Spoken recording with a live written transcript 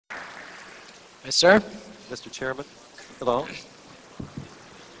Yes, sir. Mr. Chairman, hello.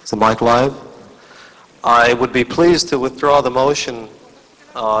 Is the mic live? I would be pleased to withdraw the motion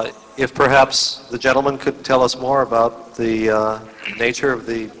if perhaps the gentleman could tell us more about the nature of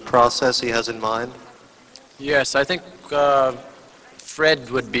the process he has in mind. Yes, I think Fred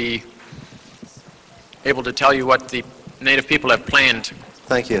would be able to tell you what the Native people have planned.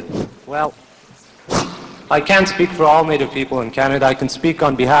 Thank you. Well, I can't speak for all Native people in Canada. I can speak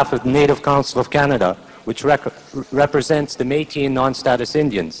on behalf of the Native Council of Canada, which represents the Métis and non-status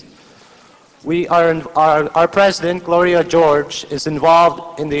Indians. Our president, Gloria George, is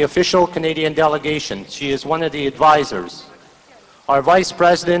involved in the official Canadian delegation. She is one of the advisors. Our vice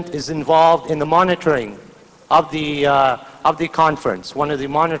president is involved in the monitoring of the conference, one of the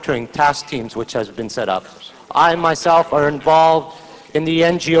monitoring task teams which has been set up. I myself are involved in the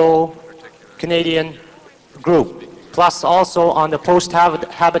NGO Canadian group, plus also on the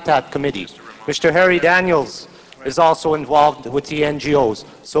post-habitat committee. Mr. Harry Daniels is also involved with the NGOs.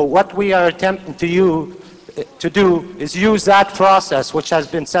 So what we are attempting to do is use that process which has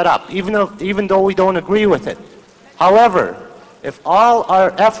been set up, even though we don't agree with it. However, if all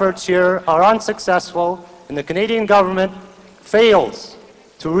our efforts here are unsuccessful and the Canadian government fails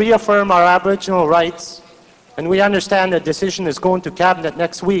to reaffirm our Aboriginal rights, and we understand the decision is going to Cabinet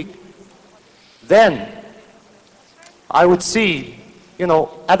next week, then I would see,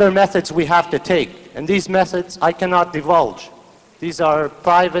 other methods we have to take. And these methods I cannot divulge. These are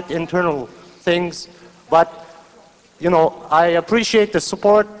private, internal things. But, I appreciate the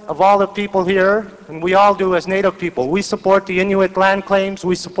support of all the people here, and we all do as Native people. We support the Inuit land claims.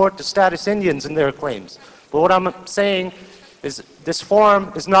 We support the status Indians in their claims. But what I'm saying is this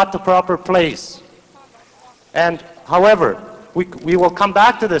forum is not the proper place. And, however, we will come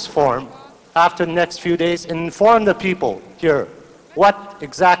back to this forum after the next few days and inform the people here what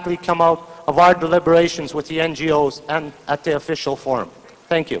exactly come out of our deliberations with the NGOs and at the official forum.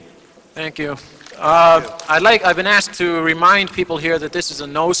 Thank you. Thank you. I've been asked to remind people here that this is a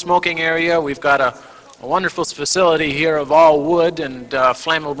no-smoking area. We've got a wonderful facility here of all wood and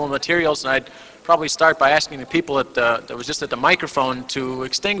flammable materials, and I'd probably start by asking the people that was just at the microphone to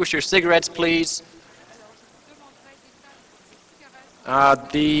extinguish your cigarettes, please.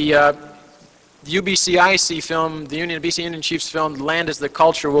 The UBCIC film, the Union of BC Indian Chiefs film, Land is the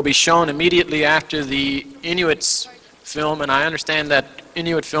Culture, will be shown immediately after the Inuits film, and I understand that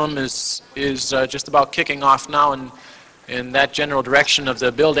Inuit film is just about kicking off now in that general direction of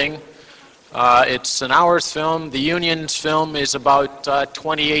the building. It's an hour's film. The Union's film is about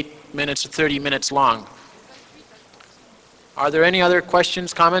 28 minutes or 30 minutes long. Are there any other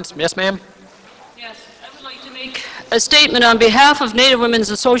questions, comments? Yes, ma'am? Yes, I would like to make a statement on behalf of Native Women's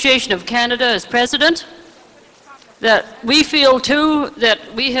Association of Canada as president, that we feel too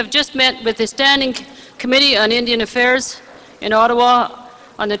that we have just met with the Standing Committee on Indian Affairs in Ottawa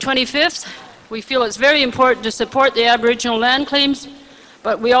on the 25th. We feel it's very important to support the Aboriginal land claims,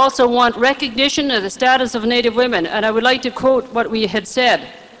 but we also want recognition of the status of Native women, and I would like to quote what we had said.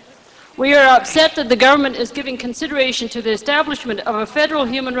 We are upset that the government is giving consideration to the establishment of a federal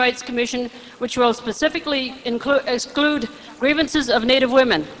human rights commission which will specifically exclude grievances of Native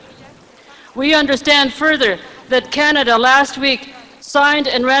women. We understand further that Canada last week signed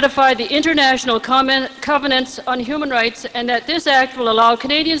and ratified the International Covenants on Human Rights, and that this act will allow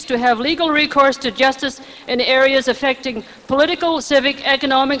Canadians to have legal recourse to justice in areas affecting political, civic,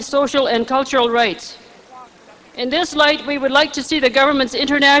 economic, social, and cultural rights. In this light, we would like to see the government's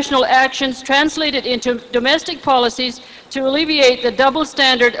international actions translated into domestic policies to alleviate the double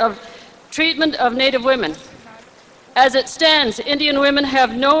standard of treatment of Native women. As it stands, Indian women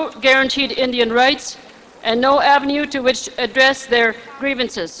have no guaranteed Indian rights and no avenue to which address their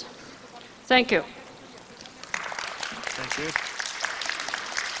grievances. Thank you. Thank you.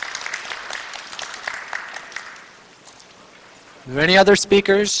 Are there any other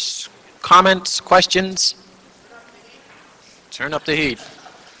speakers, comments, questions? Turn up the heat.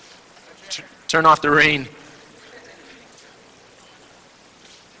 Turn off the rain.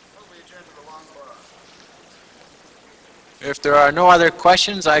 If there are no other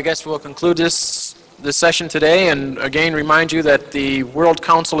questions, I guess we'll conclude this session today, and again remind you that the World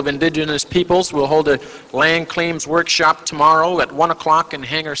Council of Indigenous Peoples will hold a land claims workshop tomorrow at 1 o'clock in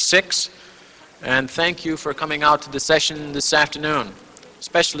Hangar 6. And thank you for coming out to the session this afternoon,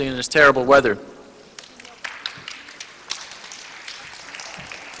 especially in this terrible weather.